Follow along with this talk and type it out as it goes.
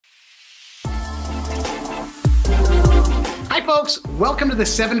Hi, folks. Welcome to the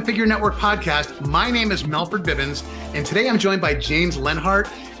Seven Figure Network podcast. My name is Melford Bibbins, and today I'm joined by James Leonhardt.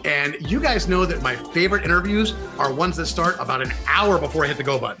 And you guys know that my favorite interviews are ones that start about an hour before I hit the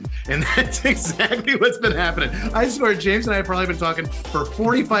go button. And that's exactly what's been happening. I swear, James and I have probably been talking for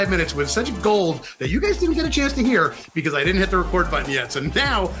 45 minutes with such gold that you guys didn't get a chance to hear because I didn't hit the record button yet. So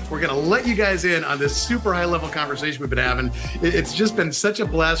now we're going to let you guys in on this super high level conversation we've been having. It's just been such a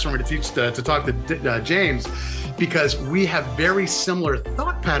blast for me to talk to James, because we have very similar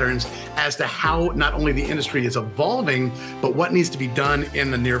thought patterns as to how not only the industry is evolving, but what needs to be done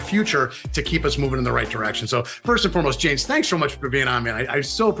in the near future to keep us moving in the right direction. So first and foremost, James, thanks so much for being on, man. I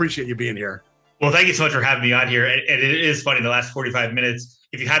so appreciate you being here. Well, thank you so much for having me on here. And it is funny, the last 45 minutes,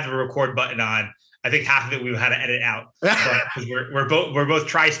 if you had the record button on, I think half of it we had to edit out. Because we're both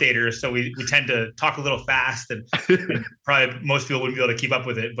tri-staters, so we tend to talk a little fast, and probably most people wouldn't be able to keep up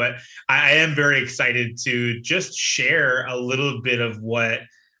with it. But I am very excited to just share a little bit of what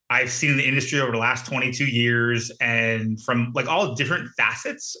I've seen in the industry over the last 22 years, and from like all different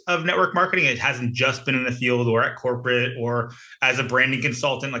facets of network marketing. It hasn't just been in the field or at corporate or as a branding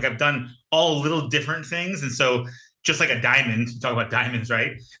consultant. Like I've done all little different things. And so just like a diamond, talk about diamonds,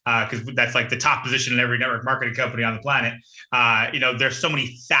 right? Because that's like the top position in every network marketing company on the planet. There's so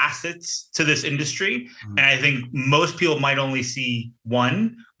many facets to this industry. Mm-hmm. And I think most people might only see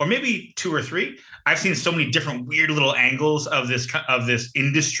one or maybe two or three. I've seen so many different weird little angles of this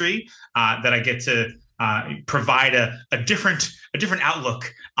industry that I get to provide a different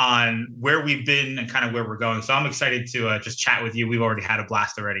outlook on where we've been and kind of where we're going. So I'm excited to just chat with you. We've already had a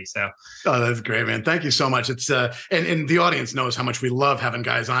blast already. So, oh, that's great, man. Thank you so much. It's and the audience knows how much we love having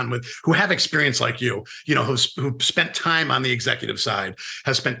guys on who have experience like you, who spent time on the executive side,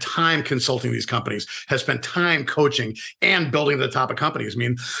 has spent time consulting these companies, has spent time coaching and building to the top of companies. I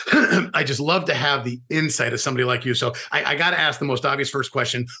mean, I just love to have the insight of somebody like you. So I got to ask the most obvious first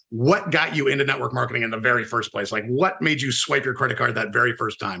question: what got you into network marketing in the very first place? Like, what made you swipe your credit card that very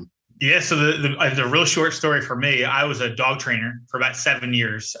first time? Yeah, so the real short story for me, I was a dog trainer for about 7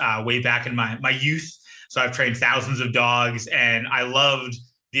 years, way back in my youth. So I've trained thousands of dogs, and I loved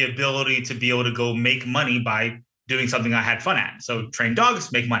the ability to be able to go make money by doing something I had fun at. So train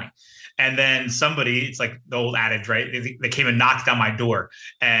dogs, make money. And then somebody, it's like the old adage, right? They came and knocked on my door,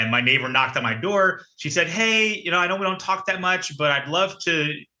 and my neighbor knocked on my door. She said, "Hey, I know we don't talk that much, but I'd love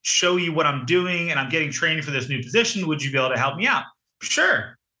to show you what I'm doing, and I'm getting training for this new position. Would you be able to help me out?"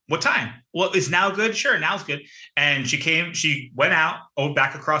 Sure. What time? Well, is now good? Sure, now's good. And she went out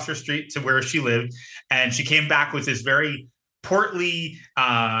back across her street to where she lived, and she came back with this very portly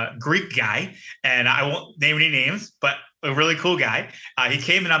Greek guy, and I won't name any names, but a really cool guy. He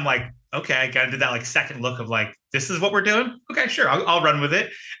came, and I'm like, okay, I got to do that like second look of like, this is what we're doing? Okay, sure, I'll run with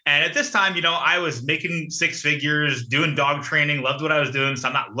it. And at this time, I was making six figures, doing dog training, loved what I was doing, so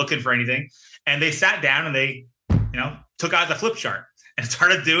I'm not looking for anything. And they sat down and they, took out the flip chart and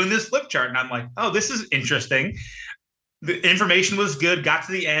started doing this flip chart. And I'm like, oh, this is interesting. The information was good, got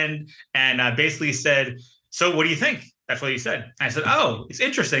to the end, and basically said, so what do you think? That's what he said. And I said, oh, it's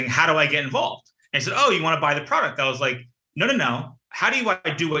interesting. How do I get involved? And he said, oh, you want to buy the product? I was like, no. How do I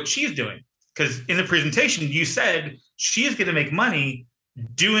do what she's doing? Because in the presentation, you said she's going to make money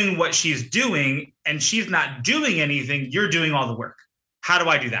doing what she's doing, and she's not doing anything. You're doing all the work. How do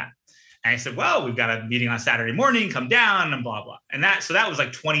I do that? And I said, well, we've got a meeting on Saturday morning, come down and blah, blah. And that was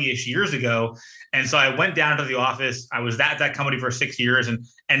like 20-ish years ago. And so I went down to the office. I was at that company for 6 years and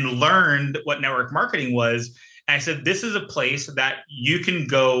learned what network marketing was. And I said, this is a place that you can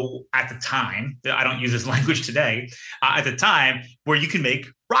go at the time. I don't use this language today. At the time where you can make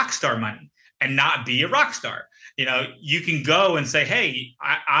rock star money and not be a rock star. You can go and say, hey,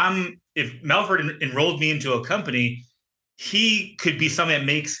 if Melford enrolled me into a company, he could be someone that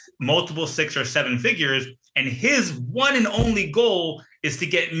makes multiple 6 or 7 figures. And his one and only goal is to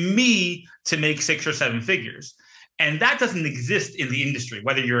get me to make 6 or 7 figures. And that doesn't exist in the industry,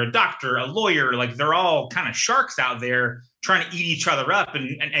 whether you're a doctor, a lawyer, like they're all kind of sharks out there trying to eat each other up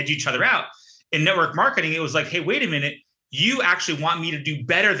and edge each other out. In network marketing, it was like, hey, wait a minute, you actually want me to do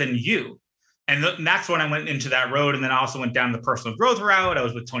better than you. And that's when I went into that road. And then I also went down the personal growth route. I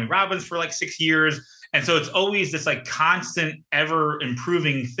was with Tony Robbins for like 6 years. And so it's always this like constant, ever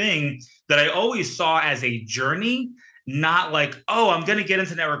improving thing that I always saw as a journey, not like, oh, I'm going to get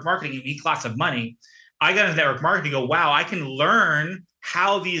into network marketing and make lots of money. I got into network marketing and go, wow, I can learn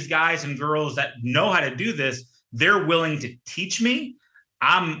how these guys and girls that know how to do this, they're willing to teach me.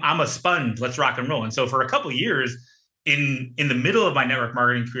 I'm a sponge. Let's rock and roll. And so for a couple of years in the middle of my network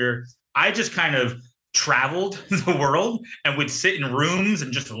marketing career, I just kind of traveled the world and would sit in rooms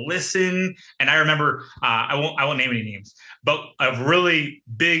and just listen. And I remember, I won't name any names, but a really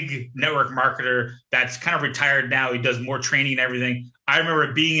big network marketer that's kind of retired now. He does more training and everything. I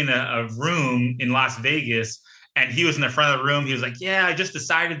remember being in a room in Las Vegas, and he was in the front of the room. He was like, "Yeah, I just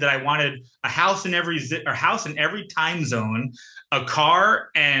decided that I wanted a house in every time zone, a car,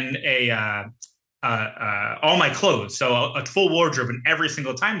 and all my clothes, so a full wardrobe in every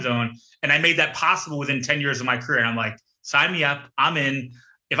single time zone." And I made that possible within 10 years of my career. And I'm like, sign me up. I'm in.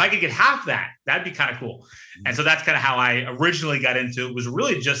 If I could get half that, that'd be kind of cool. And so that's kind of how I originally got into it, was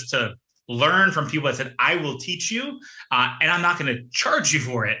really just to learn from people that said, I will teach you, and I'm not going to charge you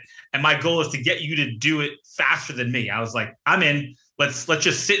for it. And my goal is to get you to do it faster than me. I was like, I'm in. Let's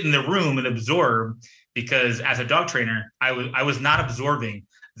just sit in the room and absorb, because as a dog trainer, I was not absorbing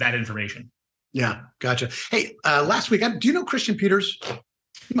that information. Yeah, gotcha. Hey, last week, do you know Christian Peters?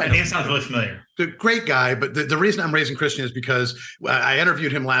 My name sounds really familiar. A great guy, but the reason I'm raising Christian is because I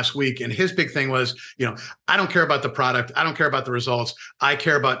interviewed him last week, and his big thing was, I don't care about the product. I don't care about the results. I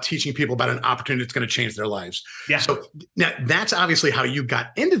care about teaching people about an opportunity that's going to change their lives. Yeah. So now that's obviously how you got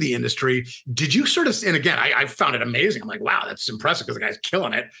into the industry. Did you sort of, and again, I found it amazing. I'm like, wow, that's impressive, because the guy's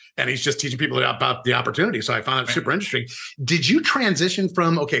killing it, and he's just teaching people about the opportunity. So I found it super interesting. Did you transition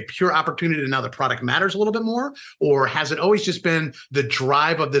from, pure opportunity to now the product matters a little bit more? Or has it always just been the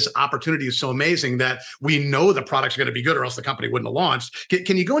drive of this opportunity is so amazing that we know the products are going to be good, or else the company wouldn't have launched?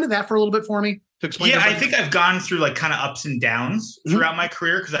 Can you go into that for a little bit for me to explain? Yeah, I think I've gone through like kind of ups and downs throughout my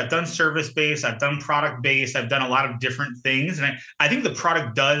career, because I've done service-based, I've done product-based, I've done a lot of different things. And I think the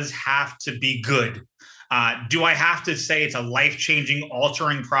product does have to be good. Do I have to say it's a life-changing,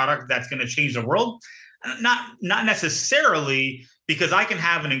 altering product that's going to change the world? Not necessarily, because I can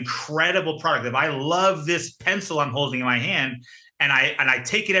have an incredible product. If I love this pencil I'm holding in my hand, and I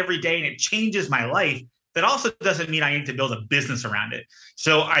take it every day and it changes my life, that also doesn't mean I need to build a business around it.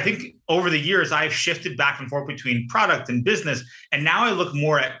 So I think over the years, I've shifted back and forth between product and business. And now I look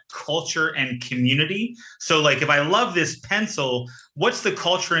more at culture and community. So like, if I love this pencil, what's the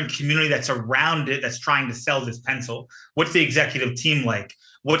culture and community that's around it that's trying to sell this pencil? What's the executive team like?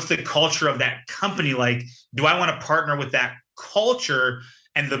 What's the culture of that company like? Do I want to partner with that culture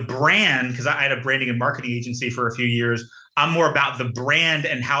and the brand? Because I had a branding and marketing agency for a few years. I'm more about the brand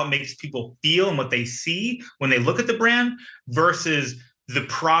and how it makes people feel and what they see when they look at the brand versus the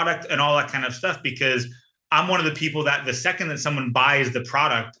product and all that kind of stuff. Because I'm one of the people that the second that someone buys the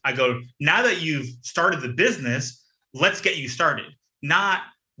product, I go, now that you've started the business, let's get you started. Not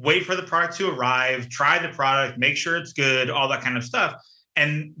wait for the product to arrive, try the product, make sure it's good, all that kind of stuff.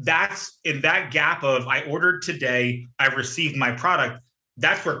 And that's in that gap of I ordered today, I received my product.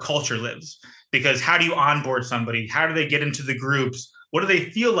 That's where culture lives. Because how do you onboard somebody? How do they get into the groups? What do they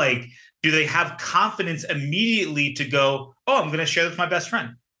feel like? Do they have confidence immediately to go, oh, I'm going to share this with my best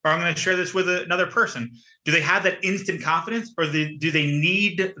friend, or I'm going to share this with another person? Do they have that instant confidence, or do they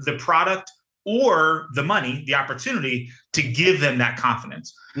need the product or the money, the opportunity to give them that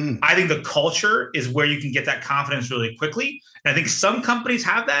confidence? I think the culture is where you can get that confidence really quickly. And I think some companies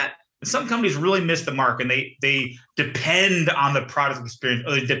have that. Some companies really miss the mark, and they depend on the product experience,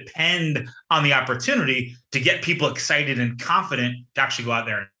 or they depend on the opportunity to get people excited and confident to actually go out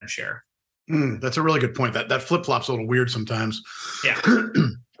there and share. That's a really good point. That flip-flop's a little weird sometimes. Yeah.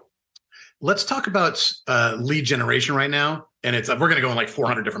 Let's talk about lead generation right now. And we're going to go in like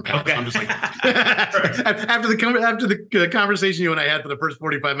 400 different paths. Okay. I'm just like, after the conversation you and I had for the first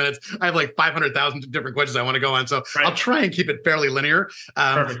 45 minutes, I have like 500,000 different questions I want to go on. So I'll try and keep it fairly linear.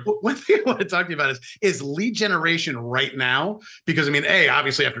 One thing I want to talk to you about is lead generation right now. Because I mean,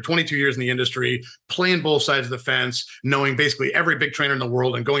 obviously after 22 years in the industry, playing both sides of the fence, knowing basically every big trainer in the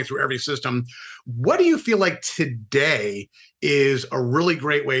world and going through every system, what do you feel like today is a really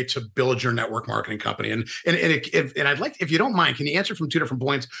great way to build your network marketing company? And I'd like, if you don't mind, can you answer from two different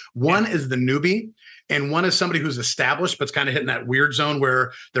points? One is the newbie, and one is somebody who's established, but's kind of hitting that weird zone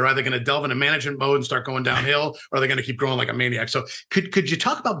where they're either going to delve into management mode and start going downhill, or they're going to keep growing like a maniac. So could you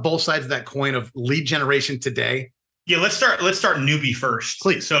talk about both sides of that coin of lead generation today? Yeah, let's start newbie first,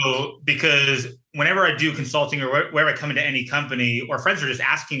 please. So because whenever I do consulting, or wherever I come into any company, or friends are just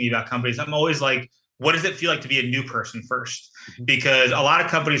asking me about companies, I'm always like, what does it feel like to be a new person first? Because a lot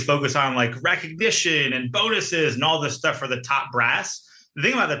of companies focus on like recognition and bonuses and all this stuff for the top brass. The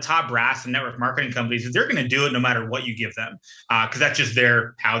thing about the top brass and network marketing companies is they're going to do it no matter what you give them, because that's just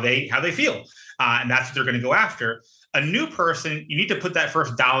how they feel, and that's what they're going to go after. A new person, you need to put that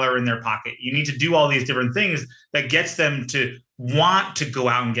first dollar in their pocket. You need to do all these different things that gets them to want to go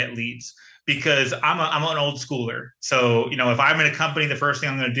out and get leads. because I'm an old schooler. So, if I'm in a company, the first thing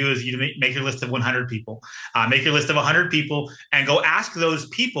I'm going to do is you make your list of 100 people, make your list of 100 people and go ask those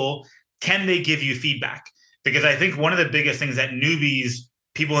people, can they give you feedback? Because I think one of the biggest things that newbies,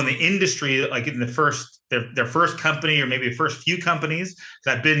 people in the industry, like in their first company or maybe the first few companies,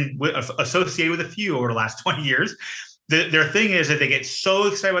 because I've been associated with a few over the last 20 years, their thing is that they get so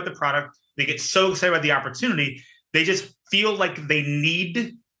excited about the product, they get so excited about the opportunity, they just feel like they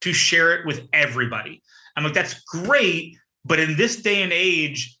need to share it with everybody. I'm like, that's great. But in this day and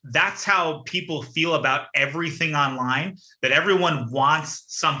age, that's how people feel about everything online, that everyone wants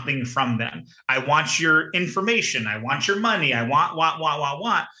something from them. I want your information. I want your money. I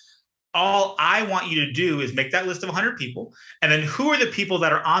want. All I want you to do is make that list of 100 people. And then who are the people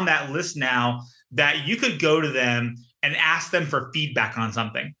that are on that list now that you could go to them and ask them for feedback on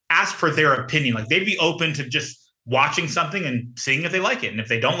something, ask for their opinion. Like they'd be open to just watching something and seeing if they like it. And if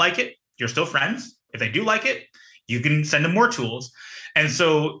they don't like it, you're still friends. If they do like it, you can send them more tools. And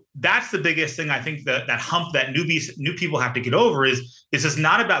so that's the biggest thing I think that hump that new people have to get over is it's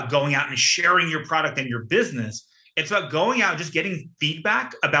not about going out and sharing your product and your business. It's about going out and just getting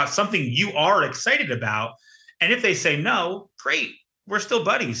feedback about something you are excited about. And if they say no, great, we're still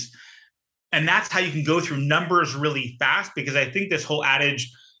buddies. And that's how you can go through numbers really fast, because I think this whole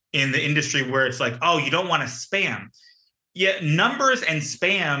adage in the industry where it's like, oh, you don't want to spam. Yeah, numbers and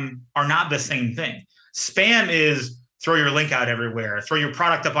spam are not the same thing. Spam is throw your link out everywhere, throw your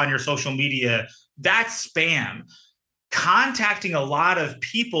product up on your social media. That's spam. Contacting a lot of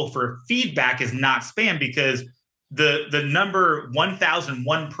people for feedback is not spam, because the number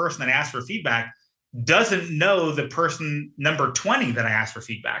 1,001 person that asked for feedback doesn't know the person number 20 that I asked for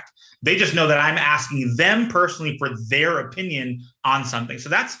feedback. They just know that I'm asking them personally for their opinion on something. So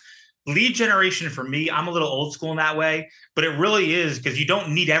that's lead generation for me. I'm a little old school in that way, but it really is, because you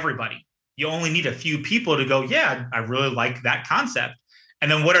don't need everybody. You only need a few people to go, yeah, I really like that concept.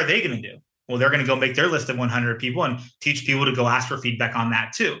 And then what are they going to do? Well, they're going to go make their list of 100 people and teach people to go ask for feedback on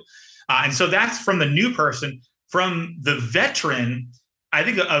that too. And so that's from the new person. From the veteran, I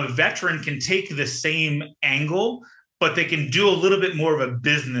think a veteran can take the same angle, but they can do a little bit more of a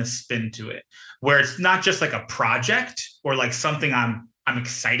business spin to it, where it's not just like a project or like something I'm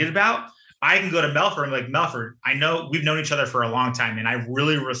excited about. I can go to Melford and be like, Melford, I know we've known each other for a long time, and I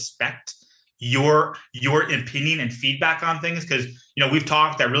really respect your opinion and feedback on things, because we've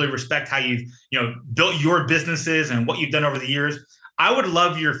talked. I really respect how you've built your businesses and what you've done over the years. I would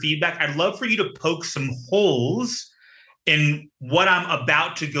love your feedback. I'd love for you to poke some holes in what I'm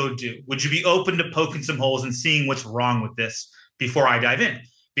about to go do. Would you be open to poking some holes and seeing what's wrong with this before I dive in?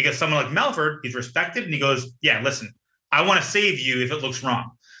 Because someone like Melford, he's respected, and he goes, yeah, listen, I want to save you if it looks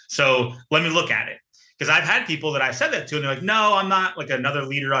wrong. So let me look at it. Because I've had people that I've said that to, and they're like, no, I'm not, like another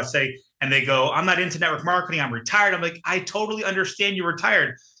leader I say, and they go, I'm not into network marketing, I'm retired. I'm like, I totally understand you're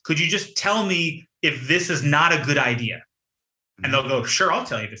retired. Could you just tell me if this is not a good idea? And they'll go, sure, I'll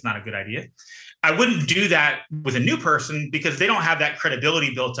tell you if it's not a good idea. I wouldn't do that with a new person, because they don't have that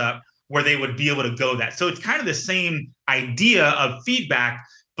credibility built up where they would be able to go that. So it's kind of the same idea of feedback,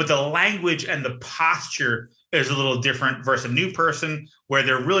 but the language and the posture is a little different versus a new person, where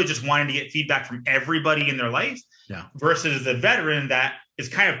they're really just wanting to get feedback from everybody in their life, versus the veteran that is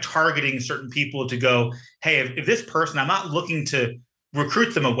kind of targeting certain people to go, hey, if this person, I'm not looking to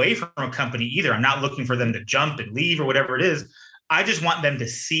recruit them away from a company either. I'm not looking for them to jump and leave or whatever it is. I just want them to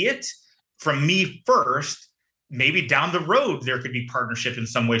see it from me first. Maybe down the road, there could be partnership in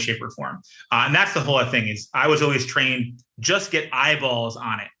some way, shape, or form. And that's the whole thing is I was always trained, just get eyeballs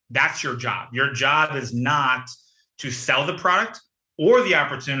on it. That's your job. Your job is not to sell the product or the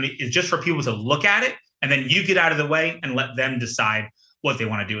opportunity. It's just for people to look at it, and then you get out of the way and let them decide what they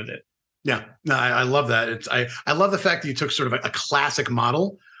want to do with it. Yeah, no, I love that. I love the fact that you took sort of a classic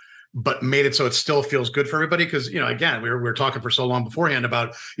model, but made it so it still feels good for everybody. Because, again, we were talking for so long beforehand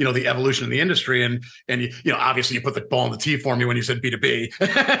about, the evolution of the industry. And obviously you put the ball in the tee for me when you said B2B,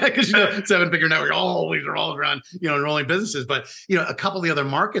 because, 7-figure network always revolves around, enrolling businesses. But, a couple of the other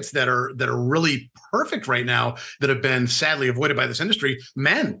markets that are really perfect right now that have been sadly avoided by this industry,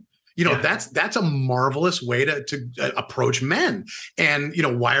 men. That's a marvelous way to approach men. And,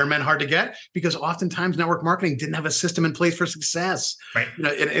 why are men hard to get? Because oftentimes network marketing didn't have a system in place for success. Right.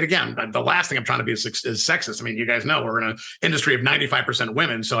 And again, the last thing I'm trying to be is sexist. I mean, you guys know we're in an industry of 95%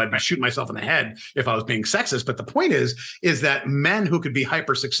 women, so I'd be shooting myself in the head if I was being sexist. But the point is that men who could be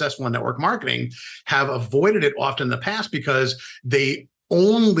hyper successful in network marketing have avoided it often in the past because they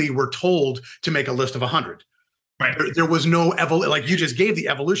only were told to make a list of 100. Right. There was no like you just gave the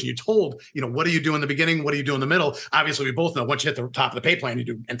evolution. You told, what do you do in the beginning? What do you do in the middle? Obviously, we both know once you hit the top of the pay plan, you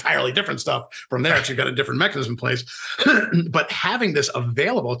do entirely different stuff from there. You've got a different mechanism in place. But having this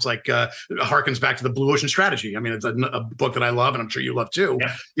available, it's like harkens back to the Blue Ocean Strategy. I mean, it's a book that I love, and I'm sure you love too.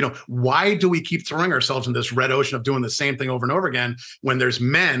 Yeah. Why do we keep throwing ourselves in this red ocean of doing the same thing over and over again when there's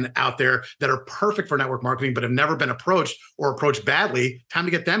men out there that are perfect for network marketing but have never been approached or approached badly? Time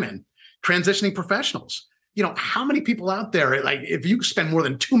to get them in. Transitioning professionals. How many people out there, like if you spend more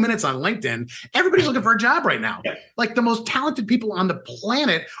than 2 minutes on LinkedIn, everybody's looking for a job right now. Yeah. Like the most talented people on the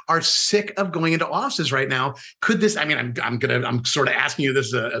planet are sick of going into offices right now. Could this, I'm sort of asking you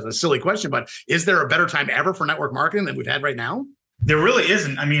this as a silly question, but is there a better time ever for network marketing than we've had right now? There really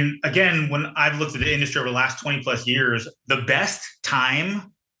isn't. I mean, again, when I've looked at the industry over the last 20 plus years, the best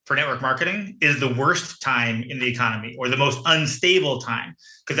time for network marketing is the worst time in the economy, or the most unstable time,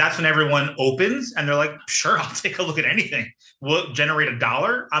 because that's when everyone opens and they're like, sure, I'll take a look at anything. We'll generate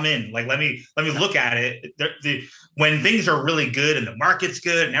 $1. I'm in. Like, let me look at it. When things are really good and the market's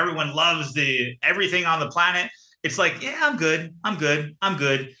good and everyone loves everything on the planet, it's like, yeah, I'm good.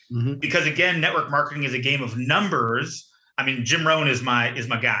 Mm-hmm. Because again, network marketing is a game of numbers. I mean, Jim Rohn is my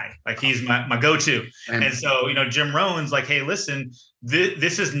guy. Like, he's my go-to. And so, Jim Rohn's like, hey, listen,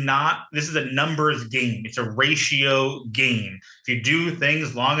 this is a numbers game. It's a ratio game. If you do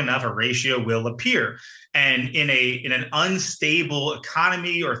things long enough, a ratio will appear. And in an unstable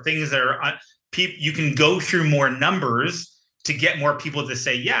economy, or things that are you can go through more numbers to get more people to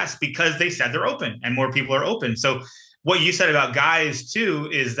say yes, because they said they're open and more people are open. So what you said about guys too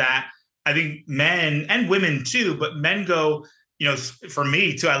is that I think men and women too, but men go, for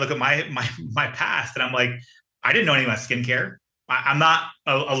me too, I look at my past and I'm like, I didn't know anything about skincare. I'm not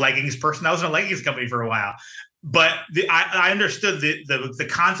a leggings person. I was in a leggings company for a while, but I understood the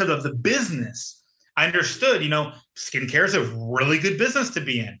concept of the business. I understood, skincare is a really good business to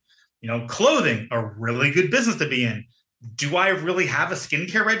be in. Clothing, a really good business to be in. Do I really have a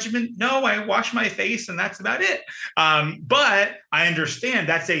skincare regimen? No, I wash my face and that's about it. But I understand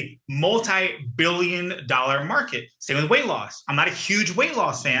that's a multi-billion-dollar market. Same with weight loss. I'm not a huge weight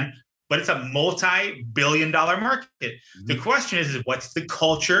loss fan, but it's a multi-billion-dollar market. Mm-hmm. The question is what's the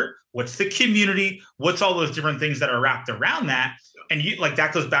culture? What's the community? What's all those different things that are wrapped around that? And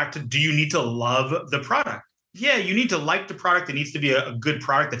that goes back to, do you need to love the product? Yeah, you need to like the product. It needs to be a good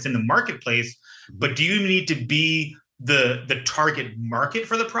product that's in the marketplace. Mm-hmm. But do you need to be the target market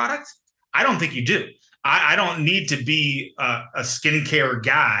for the product? I don't think you do. I don't need to be a skincare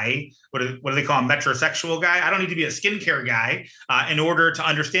guy. What do they call him? Metrosexual guy? I don't need to be a skincare guy in order to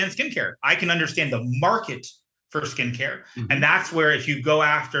understand skincare. I can understand the market for skincare. Mm-hmm. And that's where, if you go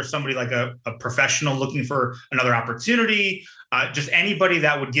after somebody like a professional looking for another opportunity, just anybody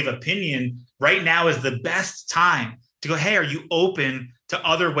that would give opinion, right now is the best time to go, hey, are you open to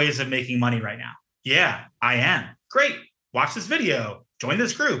other ways of making money right now? Yeah, I am. Great. Watch this video, join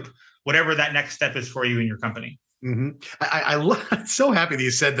this group, whatever that next step is for you in your company. Mm-hmm. I'm so happy that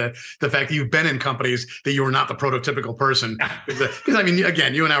you said that, the fact that you've been in companies that you were not the prototypical person. Because I mean,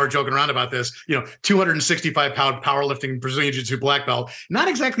 again, you and I were joking around about this, 265-pound powerlifting Brazilian Jiu-Jitsu black belt, not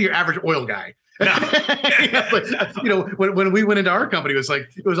exactly your average oil guy. No. But, when we went into our company,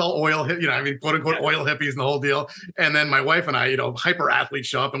 it was all oil, quote unquote oil hippies and the whole deal. And then my wife and I, hyper athletes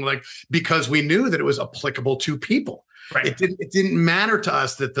show up, and we're like, because we knew that it was applicable to people. Right. It didn't matter to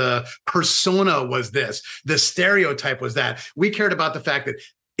us that the persona was this, the stereotype was that. We cared about the fact that,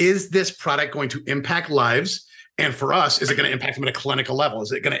 is this product going to impact lives? And for us, is it going to impact them at a clinical level?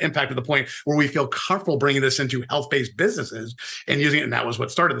 Is it going to impact to the point where we feel comfortable bringing this into health-based businesses and using it? And that was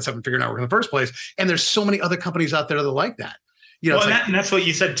what started the 7-Figure Network in the first place. And there's so many other companies out there that like that. And that's what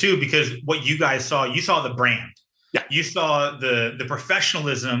you said too, because what you guys saw, you saw the brand. Yeah. You saw the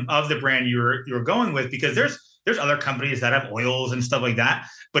professionalism of the brand you were going with, because there's other companies that have oils and stuff like that,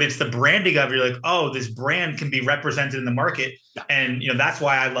 but it's the branding of, you're like, oh, this brand can be represented in the market. Yeah. And that's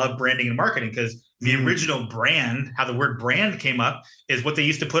why I love branding and marketing, because the original brand, how the word brand came up, is what they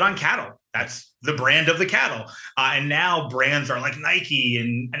used to put on cattle. That's the brand of the cattle. And now brands are like Nike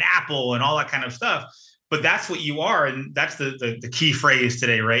and Apple and all that kind of stuff. But that's what you are. And that's the key phrase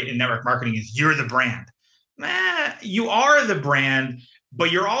today, right? In network marketing is, you're the brand. You are the brand,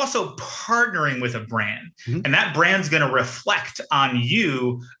 but you're also partnering with a brand. Mm-hmm. And that brand's going to reflect on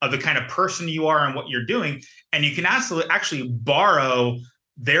you, of the kind of person you are and what you're doing. And you can actually borrow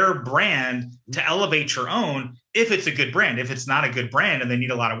their brand to elevate your own, if it's a good brand. If it's not a good brand and they need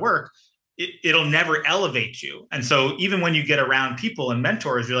a lot of work, it'll never elevate you. And so even when you get around people and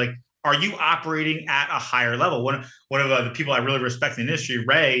mentors, you're like, are you operating at a higher level? One of the people I really respect in the industry,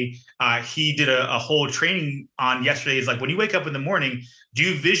 Ray, he did a whole training on yesterday. Is like, when you wake up in the morning, do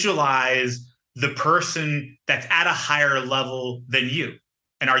you visualize the person that's at a higher level than you?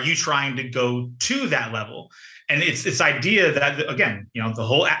 And are you trying to go to that level? And it's this idea that, again,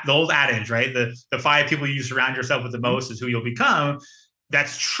 the old adage, right? The 5 people you surround yourself with the most is who you'll become.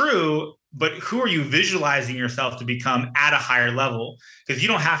 That's true. But who are you visualizing yourself to become at a higher level? Because you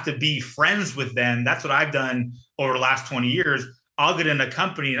don't have to be friends with them. That's what I've done over the last 20 years. I'll get in a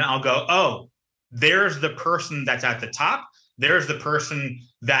company and I'll go, oh, there's the person that's at the top. There's the person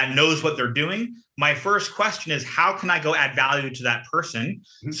that knows what they're doing. My first question is, how can I go add value to that person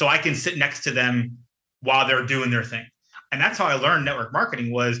so I can sit next to them while they're doing their thing? And that's how I learned network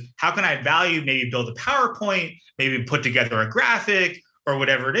marketing, was how can I add value, maybe build a PowerPoint, maybe put together a graphic or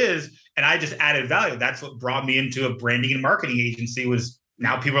whatever it is. And I just added value. That's what brought me into a branding and marketing agency. Was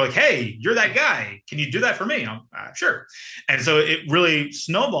now people are like, hey, you're that guy. Can you do that for me? I'm sure. And so it really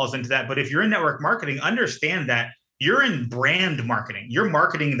snowballs into that. But if you're in network marketing, understand that you're in brand marketing. You're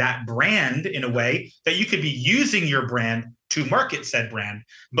marketing that brand in a way that you could be using your brand to market said brand,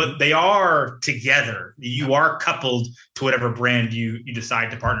 but they are together. You are coupled to whatever brand you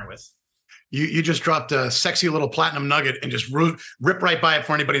decide to partner with. You just dropped a sexy little platinum nugget and just rip right by it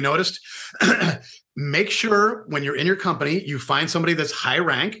before anybody noticed. Make sure when you're in your company, you find somebody that's high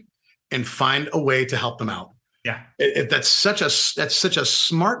rank and find a way to help them out. Yeah, that's such a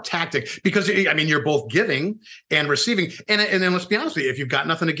smart tactic, because I mean, you're both giving and receiving, and then let's be honest with you, if you've got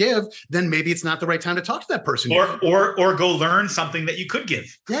nothing to give, then maybe it's not the right time to talk to that person. Or go learn something that you could give.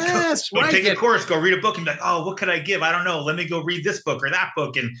 Yes, go take a course, go read a book, and be like, oh, what could I give? I don't know. Let me go read this book or that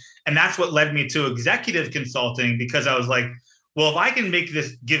book, and that's what led me to executive consulting, because I was like, well, if I can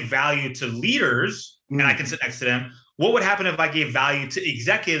give value to leaders and I can sit next to them, what would happen if I gave value to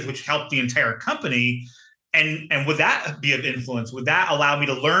executives, which helped the entire company? And would that be of influence? Would that allow me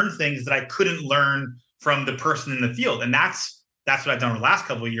to learn things that I couldn't learn from the person in the field? And that's what I've done over the last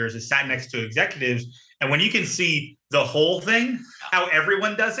couple of years, is sat next to executives. And when you can see the whole thing, how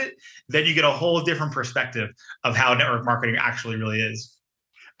everyone does it, then you get a whole different perspective of how network marketing actually really is.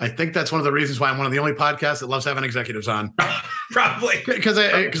 I think that's one of the reasons why I'm one of the only podcasts that loves having executives on. Probably. Because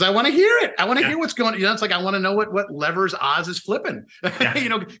I want to hear it. I want to hear what's going on. It's like, I want to know what levers Oz is flipping.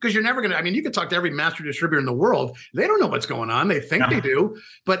 Yeah. Because you're never going to, I mean, you can talk to every master distributor in the world. They don't know what's going on. They think they do.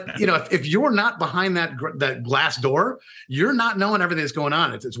 But, if you're not behind that glass door, you're not knowing everything that's going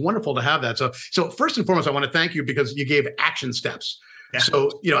on. It's wonderful to have that. So first and foremost, I want to thank you, because you gave action steps. Yeah.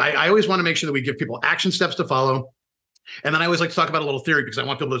 So, I always want to make sure that we give people action steps to follow. And then I always like to talk about a little theory, because I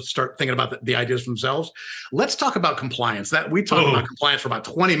want people to start thinking about the ideas for themselves. Let's talk about compliance. That we talked about compliance for about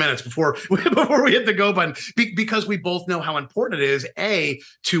 20 minutes before we hit the go button, because we both know how important it is, A,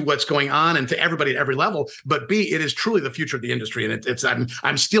 to what's going on and to everybody at every level, but B, it is truly the future of the industry. And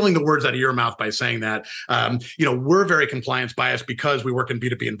I'm stealing the words out of your mouth by saying that. We're very compliance biased because we work in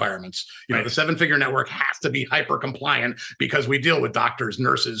B2B environments. The 7-figure network has to be hyper compliant, because we deal with doctors,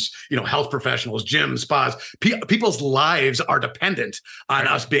 nurses, health professionals, gyms, spas. People's lives are dependent on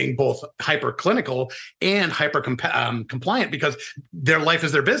us being both hyper clinical and hyper compliant, because their life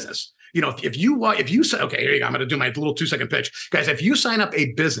is their business. If you say, okay, here you go, I'm going to do my little 2-second pitch, guys. If you sign up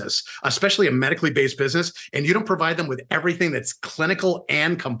a business, especially a medically based business, and you don't provide them with everything that's clinical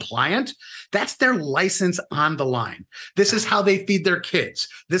and compliant, that's their license on the line. This is how they feed their kids.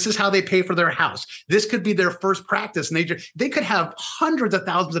 This is how they pay for their house. This could be their first practice, and they could have hundreds of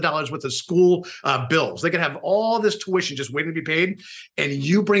thousands of dollars worth of school bills. They could have all this tuition just waiting to be paid, and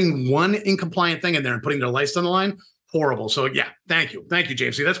you bring one incompliant thing in there and putting their license on the line. Horrible. So yeah, thank you,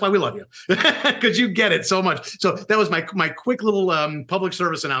 James. See, that's why we love you, because you get it so much. So that was my quick little public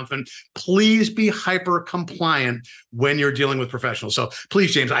service announcement. Please be hyper compliant when you're dealing with professionals. So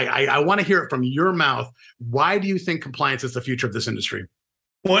please, James, I want to hear it from your mouth. Why do you think compliance is the future of this industry?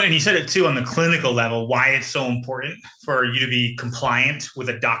 Well, and you said it too on the clinical level, why it's so important for you to be compliant with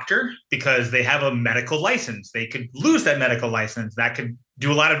a doctor, because they have a medical license. They could lose that medical license. That could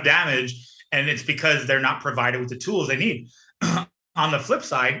do a lot of damage. And it's because they're not provided with the tools they need. On the flip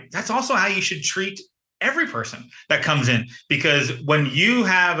side, that's also how you should treat every person that comes in, because when you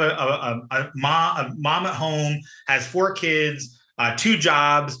have a mom at home, has 4 kids, 2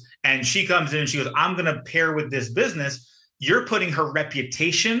 jobs, and she comes in and she goes, I'm going to pair with this business, you're putting her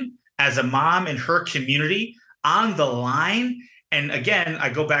reputation as a mom in her community on the line. And again, I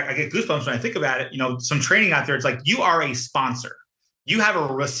go back, I get goosebumps when I think about it. Some training out there, it's like, you are a sponsor. You have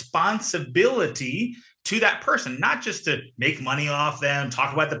a responsibility to that person, not just to make money off them,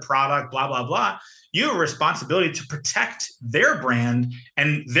 talk about the product, blah, blah, blah. you have a responsibility to protect their brand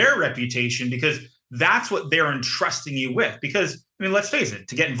and their reputation, because that's what they're entrusting you with. Because, I mean, let's face it,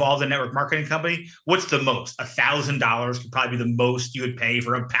 to get involved in a network marketing company, what's the most? $1,000 could probably be the most you would pay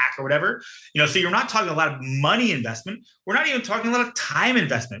for a pack or whatever. So you're not talking a lot of money investment. We're not even talking a lot of time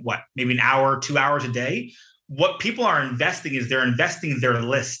investment. What, maybe an hour, 2 hours a day? What people are investing is they're investing their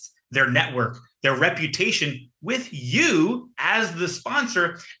list, their network, their reputation with you as the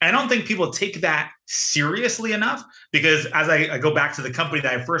sponsor. And I don't think people take that seriously enough, because as I go back to the company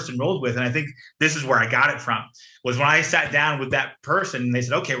that I first enrolled with, and I think this is where I got it from, was when I sat down with that person and they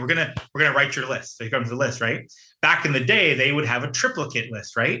said, okay, we're gonna write your list. So you come to the list, right? Back in the day, they would have a triplicate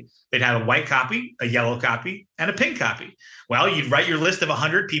list, right? They'd have a white copy, a yellow copy, and a pink copy. Well, you'd write your list of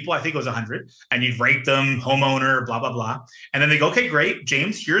 100 people, I think it was 100, and you'd rate them homeowner, blah, blah, blah. And then they go, okay, great,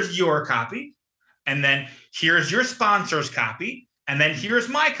 James, here's your copy. And then here's your sponsor's copy. And then here's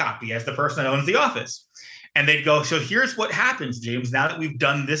my copy as the person that owns the office. And they'd go, so here's what happens, James, now that we've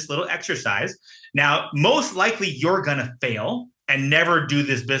done this little exercise. Now, most likely you're going to fail and never do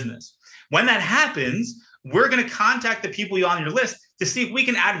this business. When that happens, we're going to contact the people on your list to see if we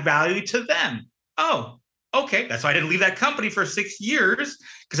can add value to them. Oh, okay. That's why I didn't leave that company for 6 years,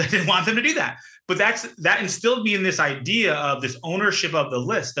 because I didn't want them to do that. But that instilled me in this idea of this ownership of the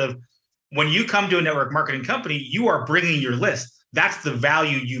list of, when you come to a network marketing company, you are bringing your list. That's the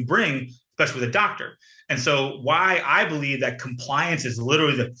value you bring, especially with a doctor. And so why I believe that compliance is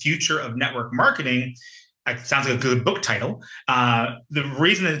literally the future of network marketing, it sounds like a good book title. The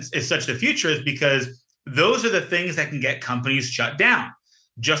reason it's such the future is because those are the things that can get companies shut down,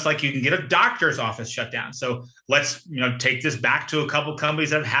 just like you can get a doctor's office shut down. So let's take this back to a couple of companies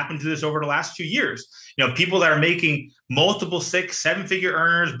that have happened to this over the last few years. People that are making multiple 6-7-figure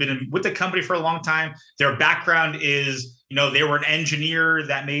earners, been with the company for a long time. Their background is, they were an engineer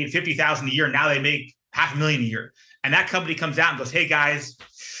that made $50,000 a year. Now they make $500,000 a year. And that company comes out and goes, hey guys,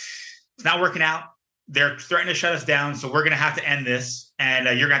 it's not working out. They're threatening to shut us down. So we're going to have to end this. And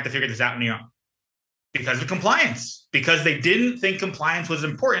you're going to have to figure this out on your own. Because of compliance, because they didn't think compliance was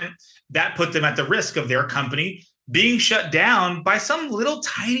important. That put them at the risk of their company being shut down by some little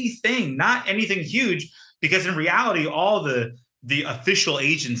tiny thing, not anything huge, because in reality, all the official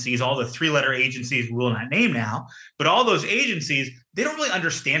agencies, all the 3-letter agencies we will not name now, but all those agencies, they don't really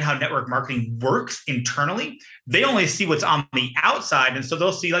understand how network marketing works internally. They only see what's on the outside. And so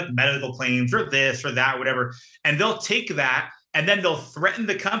they'll see like medical claims or this or that, whatever, and they'll take that and then they'll threaten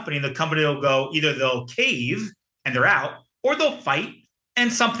the company. The company will go, either they'll cave and they're out, or they'll fight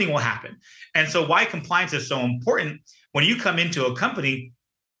and something will happen. And so why compliance is so important, when you come into a company,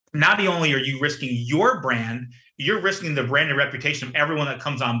 not only are you risking your brand, you're risking the brand and reputation of everyone that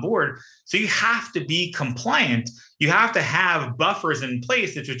comes on board. So you have to be compliant. You have to have buffers in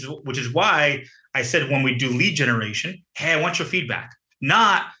place, which is why I said when we do lead generation, hey, I want your feedback.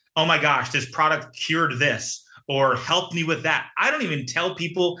 Not, oh my gosh, this product cured this or helped me with that. I don't even tell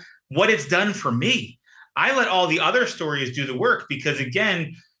people what it's done for me. I let all the other stories do the work, because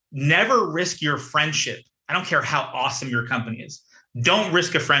again, never risk your friendship. I don't care how awesome your company is. Don't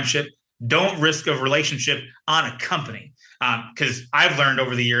risk a friendship. Don't risk a relationship on a company. Because I've learned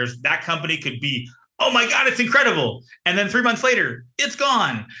over the years that company could be, oh my God, it's incredible. And then 3 months later, it's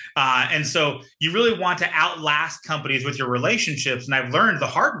gone. And so you really want to outlast companies with your relationships. And I've learned the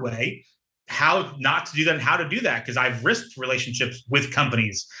hard way how not to do that and how to do that, because I've risked relationships with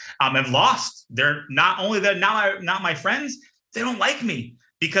companies and lost. They're not only that now not my friends, they don't like me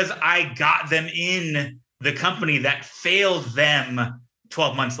because I got them in the company that failed them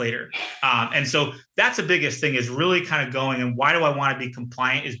 12 months later. And so that's the biggest thing, is really kind of going, and why do I want to be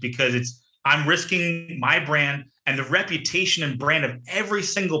compliant, is because I'm risking my brand and the reputation and brand of every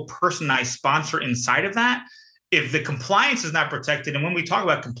single person I sponsor inside of that. If the compliance is not protected, and when we talk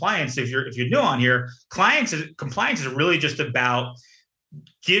about compliance, if you're new on here, compliance is really just about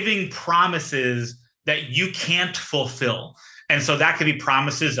giving promises that you can't fulfill. And so that could be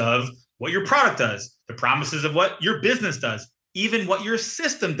promises of what your product does, the promises of what your business does, even what your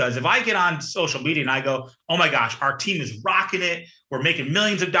system does. If I get on social media and I go, oh my gosh, our team is rocking it, we're making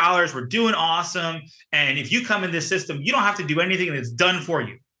millions of dollars, we're doing awesome, and if you come in this system, you don't have to do anything, and it's done for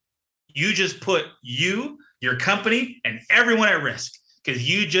you. You just put you, your company, and everyone at risk, because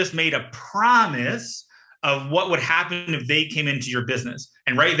you just made a promise of what would happen if they came into your business.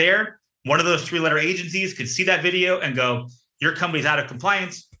 And right there, one of those 3-letter agencies could see that video and go, your company's out of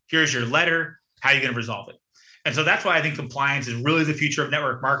compliance. Here's your letter. How are you going to resolve it? And so that's why I think compliance is really the future of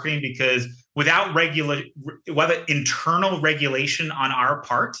network marketing, because without internal regulation on our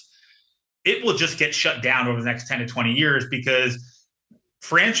part, it will just get shut down over the next 10 to 20 years, because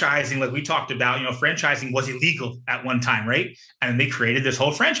franchising, like we talked about, franchising was illegal at one time, right? And they created this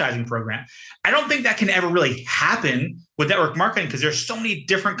whole franchising program. I don't think that can ever really happen with network marketing because there's so many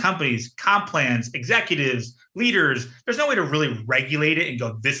different companies, comp plans, executives, leaders. There's no way to really regulate it and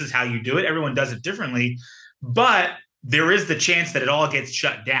go, this is how you do it. Everyone does it differently. But there is the chance that it all gets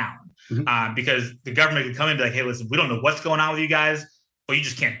shut down because the government could come in and be like, hey, listen, we don't know what's going on with you guys, but you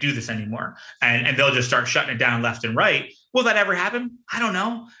just can't do this anymore. And they'll just start shutting it down left and right. Will that ever happen? I don't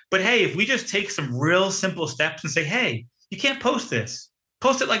know. But hey, if we just take some real simple steps and say, hey, you can't post this,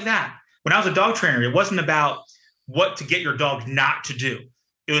 post it like that. When I was a dog trainer, it wasn't about what to get your dog not to do.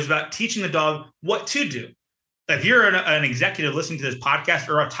 It was about teaching the dog what to do. If you're an executive listening to this podcast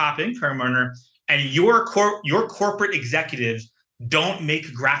or a top income earner, and your corporate executives don't make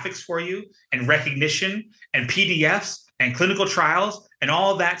graphics for you and recognition and PDFs and clinical trials and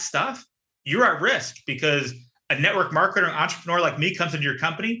all of that stuff, you're at risk because a network marketer, an entrepreneur like me comes into your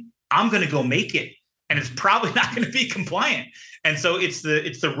company, I'm going to go make it. And it's probably not going to be compliant. And so it's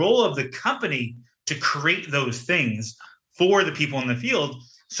the role of the company to create those things for the people in the field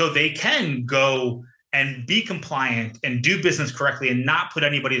so they can go and be compliant and do business correctly and not put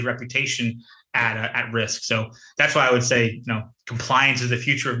anybody's reputation at risk. So that's why I would say, compliance is the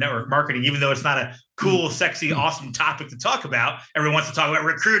future of network marketing, even though it's not a cool, sexy, awesome topic to talk about. Everyone wants to talk about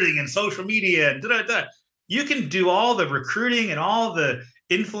recruiting and social media and da-da-da. You can do all the recruiting and all the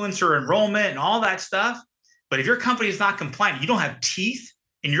influencer enrollment and all that stuff. But if your company is not compliant, you don't have teeth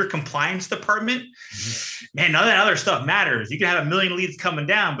in your compliance department, man, none of that other stuff matters. You can have 1 million leads coming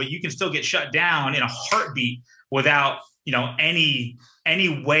down, but you can still get shut down in a heartbeat without, any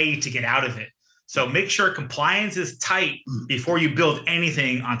way to get out of it. So make sure compliance is tight before you build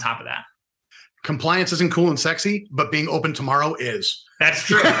anything on top of that. Compliance isn't cool and sexy, but being open tomorrow is. That's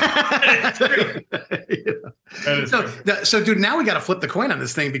true. That's true. So, dude, now we got to flip the coin on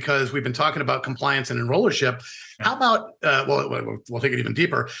this thing because we've been talking about compliance and enrollership. How about, we'll take it even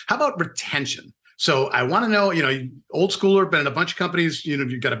deeper. How about retention? So I want to know, old schooler, been in a bunch of companies,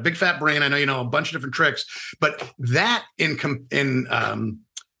 you've got a big fat brain. I know you know a bunch of different tricks, but that in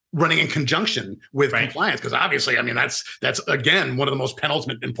running in conjunction with compliance, because obviously, that's again, one of the most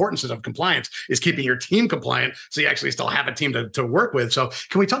penultimate importances of compliance is keeping your team compliant. So you actually still have a team to work with. So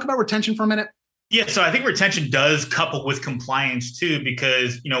can we talk about retention for a minute? Yeah. So I think retention does couple with compliance too,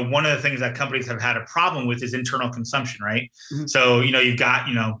 because, one of the things that companies have had a problem with is internal consumption, right? Mm-hmm. So, you've got,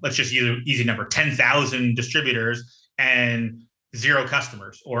 let's just use an easy number, 10,000 distributors and 0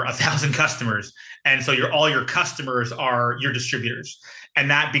 customers or 1,000 customers. And so all your customers are your distributors. And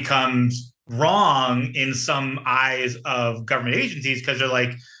that becomes wrong in some eyes of government agencies because they're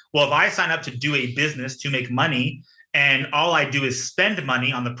like, well, if I sign up to do a business to make money and all I do is spend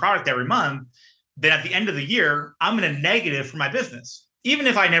money on the product every month, then at the end of the year, I'm in a negative for my business. Even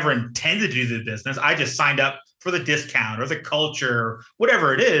if I never intended to do the business, I just signed up for the discount or the culture, or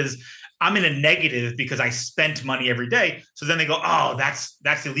whatever it is, I'm in a negative because I spent money every day. So then they go, oh,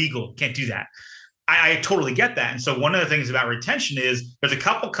 that's illegal. Can't do that. I totally get that. And so one of the things about retention is there's a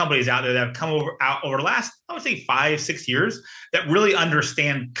couple companies out there that have come out over the last, I would say 5-6 years that really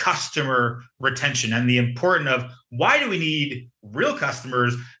understand customer retention and the importance of why do we need real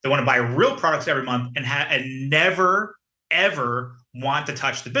customers that want to buy real products every month and never, ever want to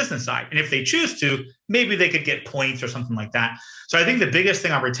touch the business side. And if they choose to, maybe they could get points or something like that. So I think the biggest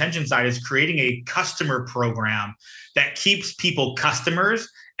thing on retention side is creating a customer program that keeps people customers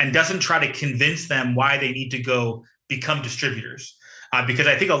and doesn't try to convince them why they need to go become distributors. Because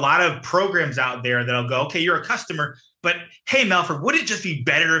I think a lot of programs out there that'll go, okay, you're a customer, but hey, Melford, would it just be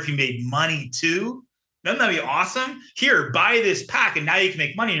better if you made money too? Doesn't that be awesome? Here, buy this pack and now you can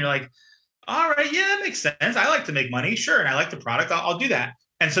make money. And you're like, all right, yeah, that makes sense. I like to make money. Sure. And I like the product. I'll do that.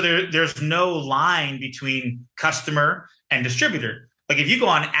 And so there's no line between customer and distributor. Like if you go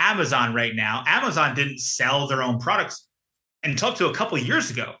on Amazon right now, Amazon didn't sell their own products until up to a couple of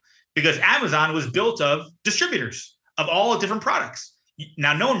years ago because Amazon was built of distributors of all different products.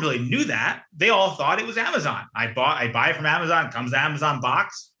 Now, no one really knew that. They all thought it was Amazon. I buy it from Amazon, it comes to Amazon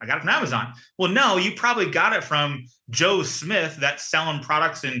box. I got it from Amazon. Well, no, you probably got it from Joe Smith that's selling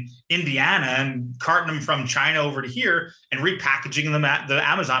products in Indiana and carting them from China over to here and repackaging them at the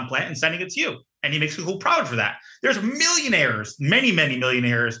Amazon plant and sending it to you. And he makes a cool product for that. There's millionaires, many, many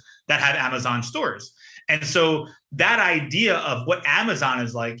millionaires that have Amazon stores. And so that idea of what Amazon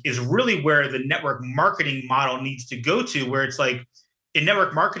is like is really where the network marketing model needs to go to, where it's like, in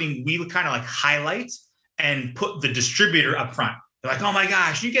network marketing, we kind of like highlight and put the distributor up front. They're like, oh my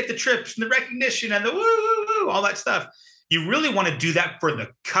gosh, you get the trips and the recognition and the woo, all that stuff. You really want to do that for the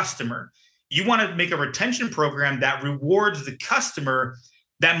customer. You want to make a retention program that rewards the customer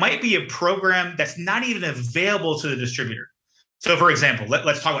that might be a program that's not even available to the distributor. So for example,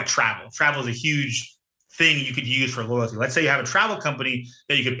 let's talk about travel. Travel is a huge thing you could use for loyalty. Let's say you have a travel company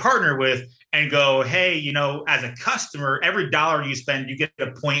that you could partner with and go, hey, as a customer, every dollar you spend, you get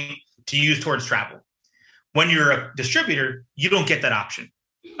a point to use towards travel. When you're a distributor, you don't get that option.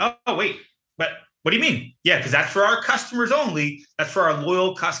 Oh, wait, but what do you mean? Yeah, because that's for our customers only. That's for our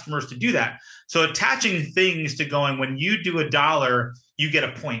loyal customers to do that. So attaching things to going, when you do $1, you get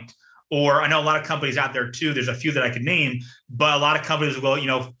a point. Or I know a lot of companies out there too, there's a few that I could name, but a lot of companies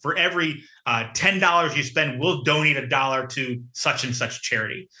will, for every $10 you spend, we'll donate $1 to such and such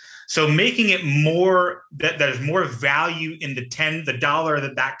charity. So making it more, that there's more value in the dollar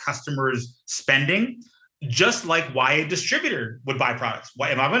that customer is spending, just like why a distributor would buy products. Why,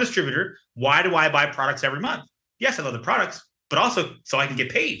 if I'm a distributor, why do I buy products every month? Yes, I love the products, but also so I can get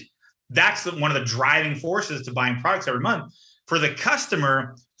paid. That's one of the driving forces to buying products every month. For the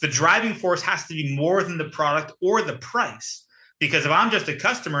customer, the driving force has to be more than the product or the price. Because if I'm just a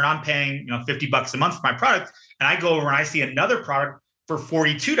customer and I'm paying $50 a month for my product, and I go over and I see another product for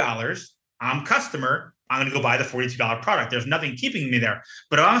 $42, I'm a customer, I'm going to go buy the $42 product. There's nothing keeping me there.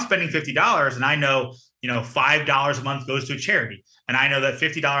 But if I'm spending $50 and I know, $5 a month goes to a charity, and I know that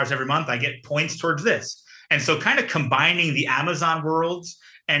 $50 every month I get points towards this. And so kind of combining the Amazon worlds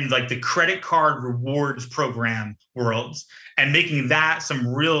and like the credit card rewards program worlds and making that some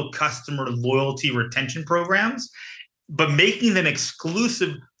real customer loyalty retention programs, but making them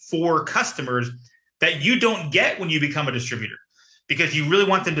exclusive for customers that you don't get when you become a distributor, because you really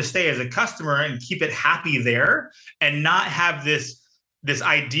want them to stay as a customer and keep it happy there and not have this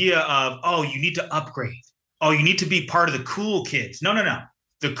idea of, oh, you need to upgrade. Oh, you need to be part of the cool kids. No.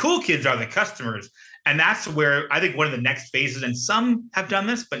 The cool kids are the customers. And that's where I think one of the next phases, and some have done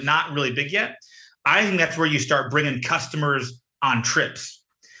this, but not really big yet. I think that's where you start bringing customers on trips.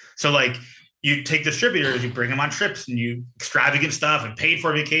 So like you take distributors, you bring them on trips and you extravagant stuff and paid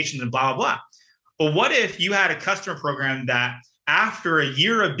for vacations and blah, blah, blah. Well, what if you had a customer program that after a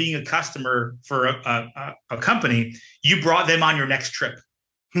year of being a customer for a company, you brought them on your next trip?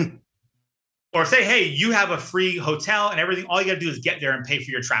 Or say, hey, you have a free hotel and everything. All you got to do is get there and pay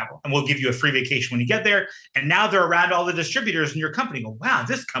for your travel. And we'll give you a free vacation when you get there. And now they're around all the distributors in your company. Go, wow,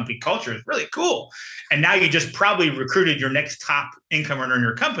 this company culture is really cool. And now you just probably recruited your next top income earner in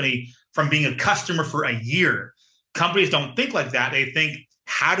your company from being a customer for a year. Companies don't think like that. They think,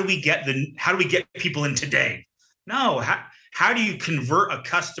 how do we get people in today? No, how do you convert a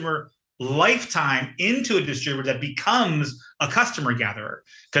customer lifetime into a distributor that becomes a customer gatherer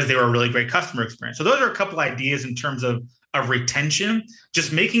because they were a really great customer experience? So those are a couple ideas in terms of retention,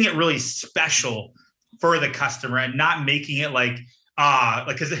 just making it really special for the customer and not making it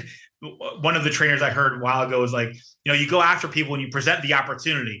because one of the trainers I heard a while ago was like, you go after people and you present the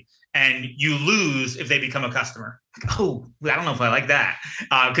opportunity and you lose if they become a customer. Oh, I don't know if I like that.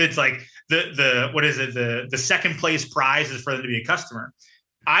 Because it's like the second place prize is for them to be a customer.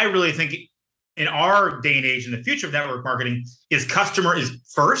 I really think in our day and age, in the future of network marketing, is customer is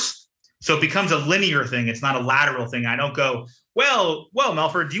first. So it becomes a linear thing. It's not a lateral thing. I don't go, well,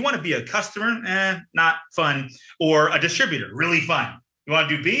 Melford, do you want to be a customer? Not fun. Or a distributor, really fun. You want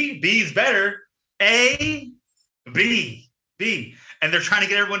to do B? B is better. A, B. And they're trying to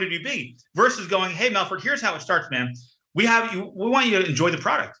get everyone to do B versus going, hey, Melford, here's how it starts, man. We want you to enjoy the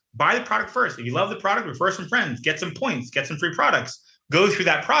product. Buy the product first. If you love the product, refer some friends, get some points, get some free products. Go through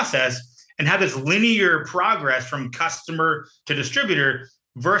that process and have this linear progress from customer to distributor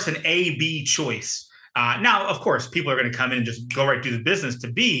versus an A-B choice. Now, of course, people are going to come in and just go right through the business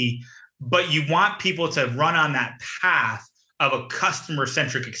to B, but you want people to run on that path of a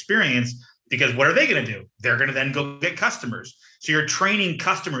customer-centric experience, because what are they going to do? They're going to then go get customers. So you're training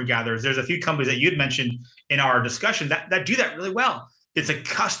customer gatherers. There's a few companies that you'd mentioned in our discussion that do that really well. It's a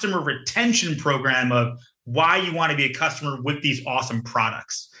customer retention program of why you want to be a customer with these awesome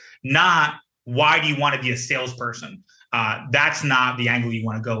products, not why do you want to be a salesperson. That's not the angle you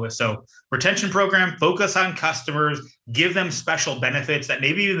want to go with. So retention program, focus on customers, give them special benefits that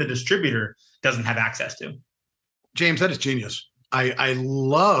maybe even the distributor doesn't have access to. James, that is genius. I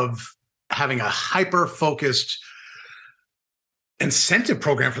love having a hyper-focused incentive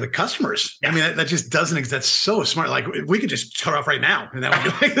program for the customers. Yeah. I mean, that just doesn't exist. That's so smart. Like, we could just cut off right now and that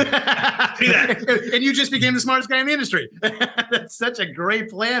would be like that. Do that. And you just became the smartest guy in the industry. That's such a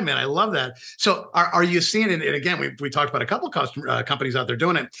great plan, man. I love that. So are you seeing it? And again, we talked about a couple of companies out there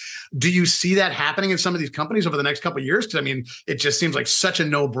doing it. Do you see that happening in some of these companies over the next couple of years? Because I mean, it just seems like such a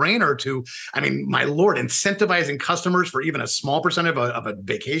no-brainer to, I mean, my Lord, incentivizing customers for even a small percent of a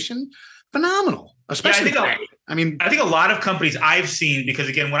vacation. Phenomenal, especially. Yeah, I mean, I think a lot of companies I've seen, because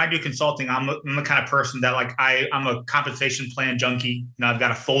again, when I do consulting, I'm the kind of person that like I'm a compensation plan junkie. You know, I've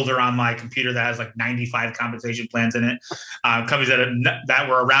got a folder on my computer that has like 95 compensation plans in it. Companies that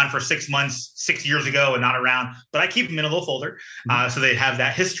were around for 6 months, 6 years ago and not around, but I keep them in a little folder. So they have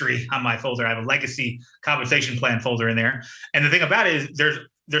that history on my folder. I have a legacy compensation plan folder in there. And the thing about it is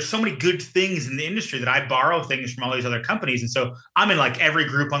there's so many good things in the industry that I borrow things from all these other companies. And so I'm in like every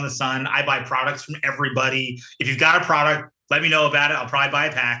group on the sun. I buy products from everybody. If you've got a product, let me know about it. I'll probably buy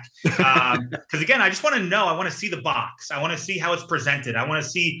a pack. Because again, I just want to know, I want to see the box. I want to see how it's presented. I want to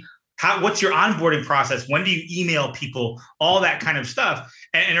see what's your onboarding process? When do you email people? All that kind of stuff.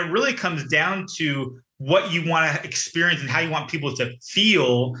 And it really comes down to what you want to experience and how you want people to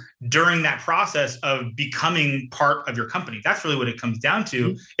feel during that process of becoming part of your company. That's really what it comes down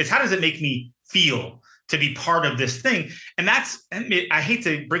to. Is how does it make me feel to be part of this thing? And I hate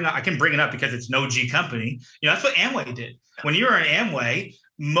to I can bring it up because it's no G company. You know, that's what Amway did. When you were in Amway,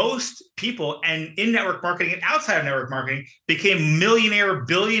 most people and in network marketing and outside of network marketing became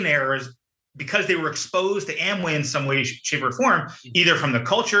billionaires because they were exposed to Amway in some way, shape, or form, either from the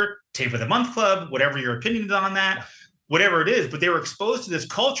culture, Tape of the Month Club, whatever your opinion is on that, whatever it is. But they were exposed to this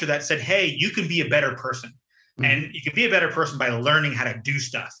culture that said, hey, you can be a better person. And you can be a better person by learning how to do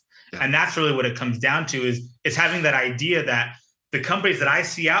stuff. And that's really what it comes down to is having that idea that the companies that I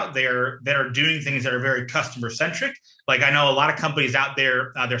see out there that are doing things that are very customer centric, like I know a lot of companies out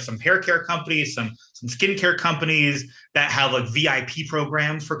there, there's some hair care companies, some skincare companies that have like VIP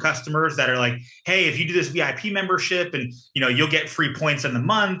programs for customers that are like, hey, if you do this VIP membership and, you know, you'll get free points in the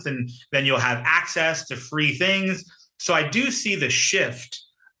month and then you'll have access to free things. So I do see the shift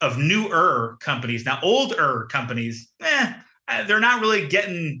of newer companies. Now, older companies, they're not really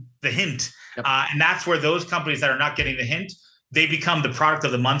getting the hint. And that's where those companies that are not getting the hint, they become the product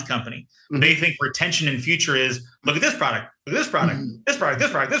of the month company. They think retention in future is, look at this product, look at this product, this product,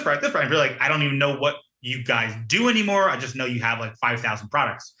 this product, this product, this product. And you're like, I don't even know what you guys do anymore. I just know you have like 5,000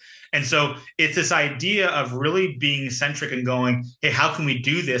 products. And so it's this idea of really being centric and going, hey, how can we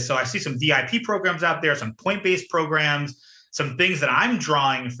do this? So I see some VIP programs out there, some point-based programs, some things that I'm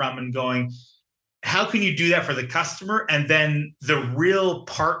drawing from and going, how can you do that for the customer? And then the real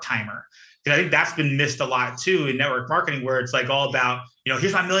part-timer. And I think that's been missed a lot too in network marketing, where it's like all about, you know,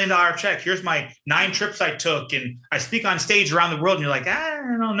 here's my $1 million check. Here's my 9 trips I took. And I speak on stage around the world. And you're like, I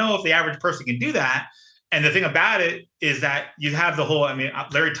don't know if the average person can do that. And the thing about it is that you have the whole, I mean,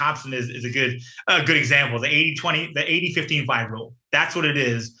 Larry Thompson is a good example, the 80-20, the 80-15-5 rule. That's what it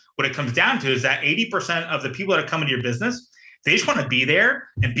is. What it comes down to is that 80% of the people that come into your business, they just want to be there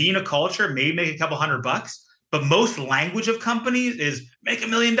and be in a culture, maybe make a couple $100. But most language of companies is make $1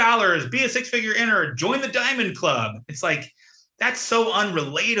 million, be a 6-figure earner, join the Diamond Club. It's like, that's so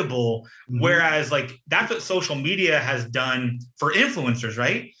unrelatable. Whereas like, that's what social media has done for influencers,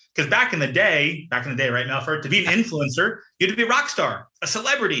 right? Because back in the day, right, Melford, to be an influencer, you had to be a rock star, a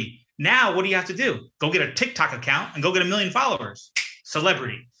celebrity. Now, what do you have to do? Go get a TikTok account and go get 1 million followers,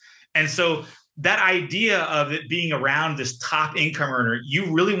 celebrity. And so that idea of it being around this top income earner,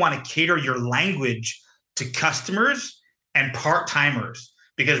 you really want to cater your language to customers and part-timers,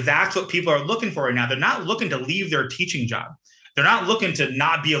 because that's what people are looking for right now. They're not looking to leave their teaching job. They're not looking to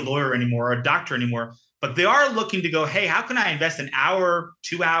not be a lawyer anymore or a doctor anymore, but they are looking to go, hey, how can I invest an hour,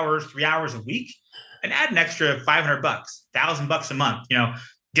 2 hours, 3 hours a week and add an extra $500, $1,000 a month, you know,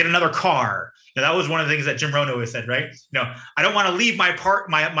 get another car. You know, that was one of the things that Jim Rohn always said, right? You know, I don't want to leave my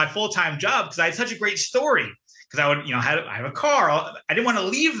full-time job because I had such a great story. Because I would, you know, I have a car. I didn't want to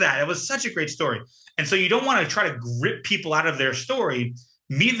leave that. It was such a great story. And so you don't want to try to rip people out of their story.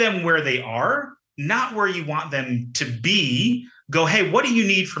 Meet them where they are, not where you want them to be. Go, hey, what do you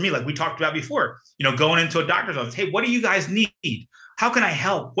need from me? Like we talked about before, you know, going into a doctor's office. Hey, what do you guys need? How can I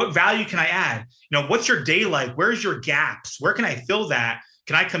help? What value can I add? You know, what's your day like? Where's your gaps? Where can I fill that?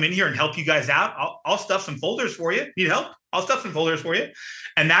 Can I come in here and help you guys out? I'll stuff some folders for you. Need help? I'll stuff some folders for you.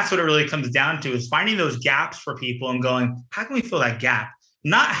 And that's what it really comes down to, is finding those gaps for people and going, how can we fill that gap?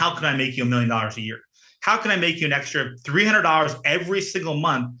 Not how can I make you $1 million a year? How can I make you an extra $300 every single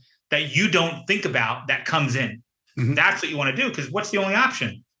month that you don't think about that comes in? That's what you want to do, because what's the only option?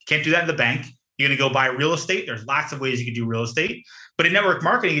 You can't do that in the bank. You're going to go buy real estate. There's lots of ways you can do real estate. But in network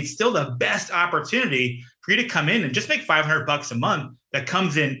marketing, it's still the best opportunity for you to come in and just make $500 a month that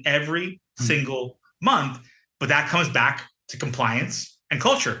comes in every single month. But that comes back to compliance and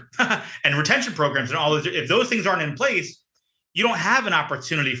culture and retention programs and all those. If those things aren't in place, you don't have an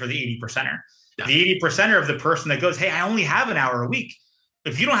opportunity for the 80%er. Yeah. The 80%er of the person that goes, hey, I only have an hour a week.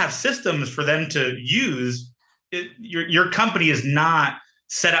 If you don't have systems for them to use, your company is not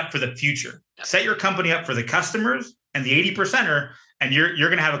set up for the future. Set your company up for the customers and the 80%er, and you're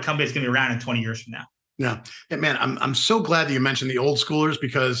going to have a company that's going to be around in 20 years from now. Yeah. And man, I'm so glad that you mentioned the old schoolers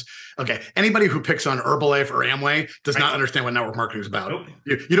because, okay, anybody who picks on Herbalife or Amway does not understand what network marketing is about. Nope.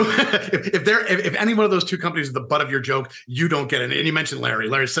 You don't, if any one of those two companies is the butt of your joke, you don't get it. And you mentioned Larry.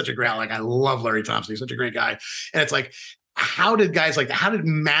 Larry's such a great, like, I love Larry Thompson. He's such a great guy. And it's like, how did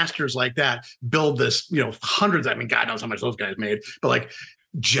masters like that build this, hundreds, I mean, God knows how much those guys made, but like,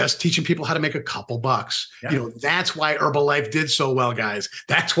 just teaching people how to make a couple bucks. Yeah. That's why Herbalife did so well, guys.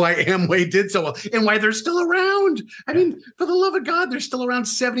 That's why Amway did so well and why they're still around. I mean, for the love of God, they're still around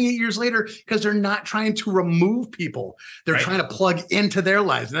 78 years later because they're not trying to remove people. They're trying to plug into their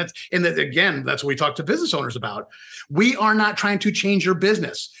lives. And that's what we talk to business owners about. We are not trying to change your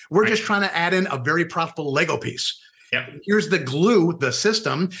business. We're just trying to add in a very profitable Lego piece. Yep. Here's the glue, the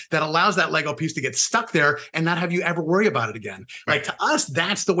system that allows that Lego piece to get stuck there and not have you ever worry about it again. Right. Like to us,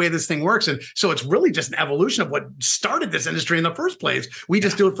 that's the way this thing works. And so it's really just an evolution of what started this industry in the first place. We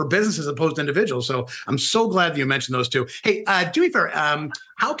just do it for businesses as opposed to individuals. So I'm so glad that you mentioned those two. Hey, do me a favor.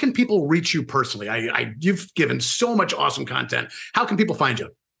 How can people reach you personally? You've given so much awesome content. How can people find you?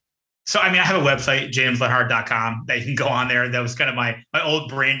 So, I mean, I have a website, jamesleonhardt.com, that you can go on there. That was kind of my old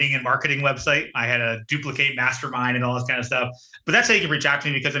branding and marketing website. I had a duplicate mastermind and all this kind of stuff. But that's how you can reach out to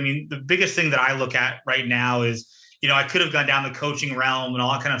me because, I mean, the biggest thing that I look at right now is, I could have gone down the coaching realm and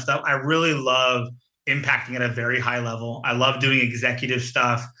all that kind of stuff. I really love impacting at a very high level. I love doing executive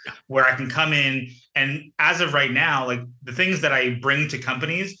stuff where I can come in. And as of right now, like the things that I bring to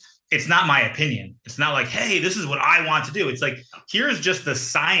companies, it's not my opinion. It's not like, hey, this is what I want to do. It's like, here's just the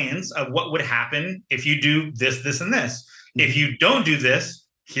science of what would happen if you do this, this, and this. If you don't do this,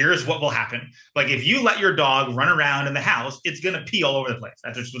 here's what will happen. Like if you let your dog run around in the house, it's going to pee all over the place.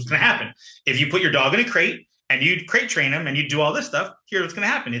 That's just what's going to happen. If you put your dog in a crate and you crate train him and you do all this stuff, here's what's going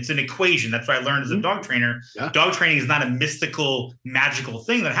to happen. It's an equation. That's what I learned as a dog trainer. Yeah. Dog training is not a mystical, magical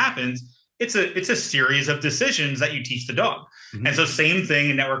thing that happens. It's a series of decisions that you teach the dog. Mm-hmm. And so same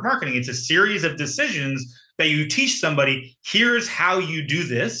thing in network marketing. It's a series of decisions that you teach somebody. Here's how you do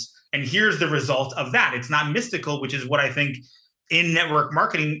this. And here's the result of that. It's not mystical, which is what I think in network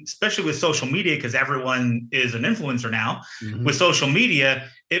marketing, especially with social media, because everyone is an influencer now. Mm-hmm. With social media,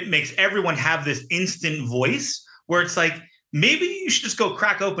 it makes everyone have this instant voice where it's like, maybe you should just go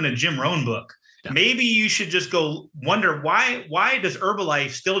crack open a Jim Rohn book. Yeah. Maybe you should just go wonder why does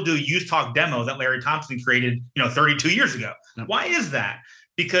Herbalife still do Use Talk Demo that Larry Thompson created, 32 years ago? Yeah. Why is that?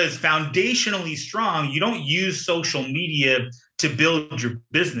 Because foundationally strong, you don't use social media to build your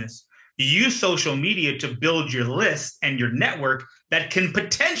business. You use social media to build your list and your network that can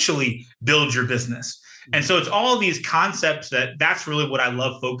potentially build your business. And so it's all these concepts that's really what I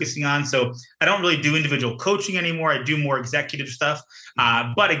love focusing on. So I don't really do individual coaching anymore. I do more executive stuff.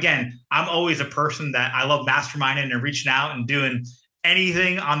 But again, I'm always a person that I love masterminding and reaching out and doing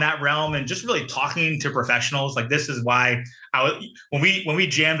anything on that realm and just really talking to professionals. Like this is why when we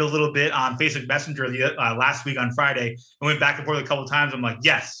jammed a little bit on Facebook Messenger last week on Friday and went back and forth a couple of times, I'm like,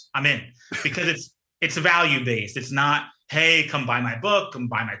 yes, I'm in, because it's value based. It's not, hey, come buy my book, come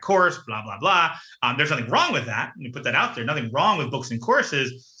buy my course, blah, blah, blah. There's nothing wrong with that. Let me put that out there. Nothing wrong with books and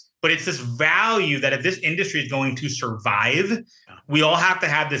courses, but it's this value that if this industry is going to survive, we all have to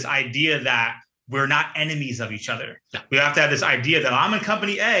have this idea that we're not enemies of each other. Yeah. We have to have this idea that I'm in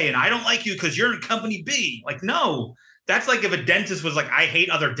company A and I don't like you because you're in company B. Like, no, that's like if a dentist was like, I hate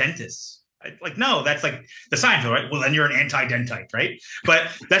other dentists. Like, no, that's like the science, right? Well, then you're an anti-dentite, right? But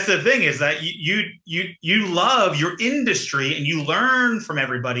that's the thing is that you love your industry and you learn from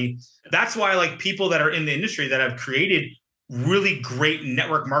everybody. That's why like people that are in the industry that have created really great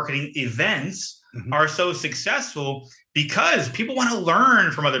network marketing events are so successful because people want to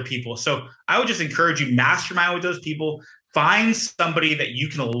learn from other people. So I would just encourage you, mastermind with those people, find somebody that you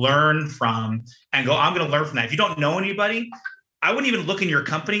can learn from and go, I'm going to learn from that. If you don't know anybody, I wouldn't even look in your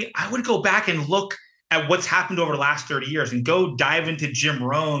company. I would go back and look at what's happened over the last 30 years and go dive into Jim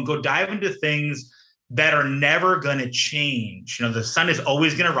Rohn, go dive into things that are never going to change. The sun is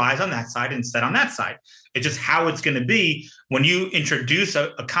always going to rise on that side and set on that side. It's just how it's going to be. When you introduce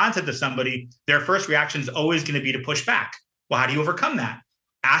a concept to somebody, their first reaction is always going to be to push back. Well, how do you overcome that?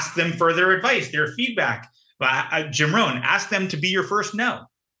 Ask them for their advice, their feedback. Jim Rohn, ask them to be your first no.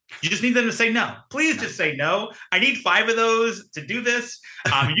 You just need them to say no. Please just say no. I need 5 of those to do this.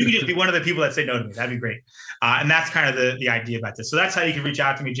 You can just be one of the people that say no to me. That'd be great. And that's kind of the idea about this. So that's how you can reach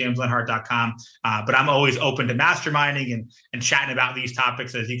out to me, jamesleonhardt.com. But I'm always open to masterminding and chatting about these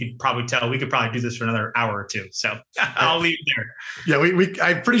topics. As you can probably tell, we could probably do this for another hour or two. So I'll leave it there. Yeah,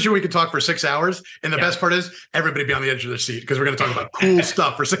 I'm pretty sure we could talk for 6 hours. And the best part is everybody be on the edge of their seat because we're going to talk about cool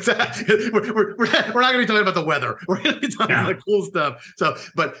stuff for 6 hours. We're not going to be talking about the weather. We're going to be talking about cool stuff. So,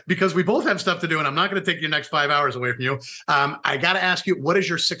 but because we both have stuff to do and I'm not going to take your next 5 hours away from you, I got to ask you, what is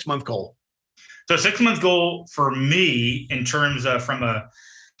your 6-month goal? So 6-month goal for me in terms of from a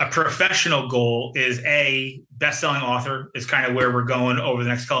professional goal is a best-selling author is kind of where we're going over the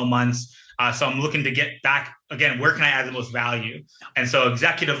next couple of months. So I'm looking to get back again, where can I add the most value? And so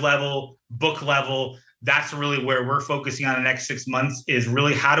executive level, book level, that's really where we're focusing on the next 6 months is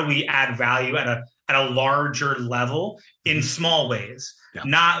really how do we add value at a larger level in small ways,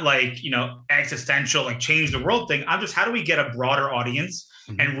 not like, existential, like change the world thing. I'm just, how do we get a broader audience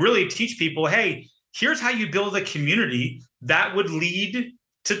and really teach people, hey, here's how you build a community that would lead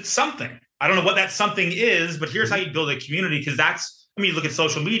to something. I don't know what that something is, but here's how you build a community. Because you look at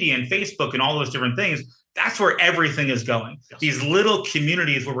social media and Facebook and all those different things. That's where everything is going. Yes. These little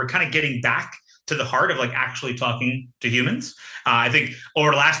communities where we're kind of getting back to the heart of like actually talking to humans. I think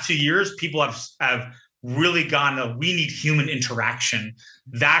over the last 2 years, people have really gone, we need human interaction.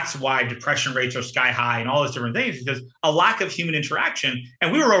 That's why depression rates are sky high and all those different things, because a lack of human interaction.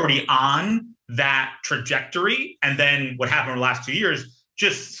 And we were already on that trajectory. And then what happened over the last 2 years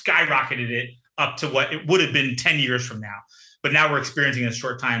just skyrocketed it up to what it would have been 10 years from now. But now we're experiencing in a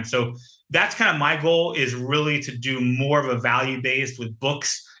short time. So that's kind of my goal, is really to do more of a value-based with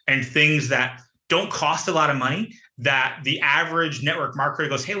books and things that don't cost a lot of money, that the average network marketer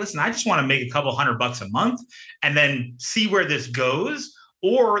goes, hey, listen, I just want to make a couple $100 a month and then see where this goes.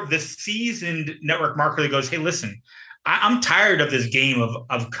 Or the seasoned network marketer goes, hey, listen, I'm tired of this game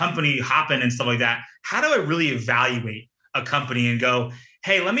of company hopping and stuff like that. How do I really evaluate a company and go,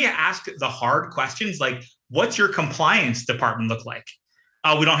 hey, let me ask the hard questions like, what's your compliance department look like?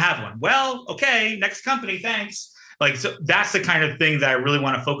 Oh, we don't have one. Well, okay, next company, thanks. Like, so that's the kind of thing that I really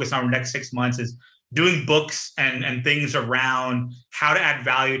want to focus on the next 6 months, is doing books and things around how to add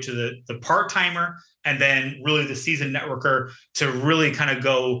value to the part-timer, and then really the seasoned networker to really kind of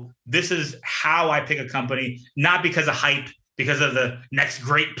go, this is how I pick a company, not because of hype, because of the next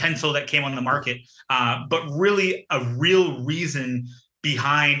great pencil that came on the market, but really a real reason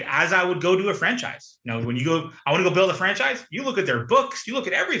behind, as I would go to a franchise. When you go, I want to go build a franchise, you look at their books, you look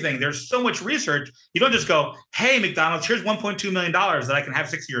at everything. There's so much research. You don't just go, hey, McDonald's, here's $1.2 million that I can have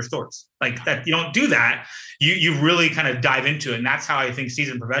 6 of your stores. Like that, you don't do that. You really kind of dive into it. And that's how I think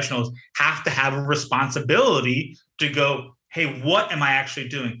seasoned professionals have to have a responsibility to go, hey, what am I actually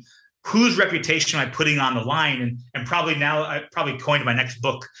doing? Whose reputation am I putting on the line? And probably now, I probably coined my next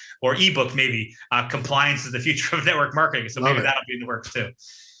book or ebook, maybe, Compliance is the Future of Network Marketing. So maybe that'll be in the works too.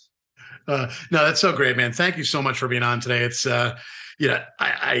 No, that's so great, man. Thank you so much for being on today. It's,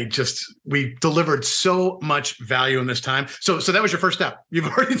 we delivered so much value in this time. So that was your first step. You've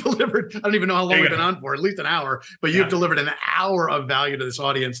already delivered. I don't even know how long we've been on for, at least an hour, but you've delivered an hour of value to this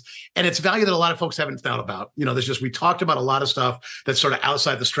audience. And it's value that a lot of folks haven't thought about. We talked about a lot of stuff that's sort of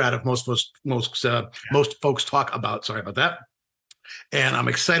outside the strata of most folks talk about. Sorry about that. And I'm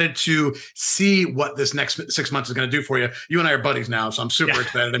excited to see what this next 6 months is going to do for you. You and I are buddies now, so I'm super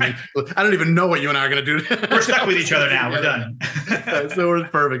excited. I mean, I don't even know what you and I are going to do. We're stuck with each other now. We're done. So we're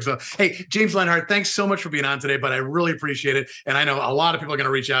perfect. So, hey, James Leonhardt, thanks so much for being on today, but I really appreciate it. And I know a lot of people are going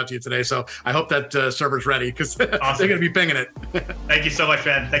to reach out to you today. So I hope that server's ready, because they're going to be pinging it. Thank you so much,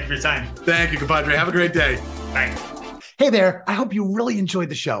 man. Thank you for your time. Thank you, compadre. Have a great day. Thanks. Hey there. I hope you really enjoyed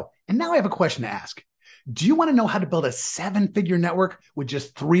the show. And now I have a question to ask. Do you want to know how to build a 7-figure network with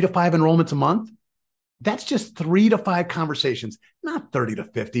just 3 to 5 enrollments a month? That's just 3 to 5 conversations, not 30 to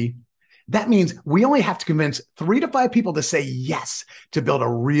 50. That means we only have to convince 3 to 5 people to say yes to build a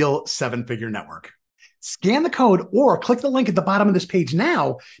real 7-figure network. Scan the code or click the link at the bottom of this page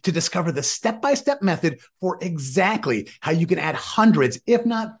now to discover the step-by-step method for exactly how you can add hundreds, if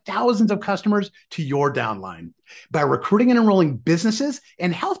not thousands of customers to your downline by recruiting and enrolling businesses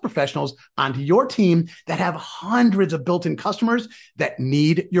and health professionals onto your team that have hundreds of built-in customers that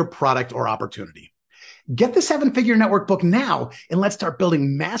need your product or opportunity. Get the 7-figure network book now, and let's start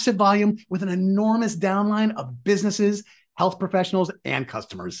building massive volume with an enormous downline of businesses, health professionals, and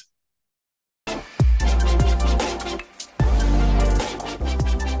customers.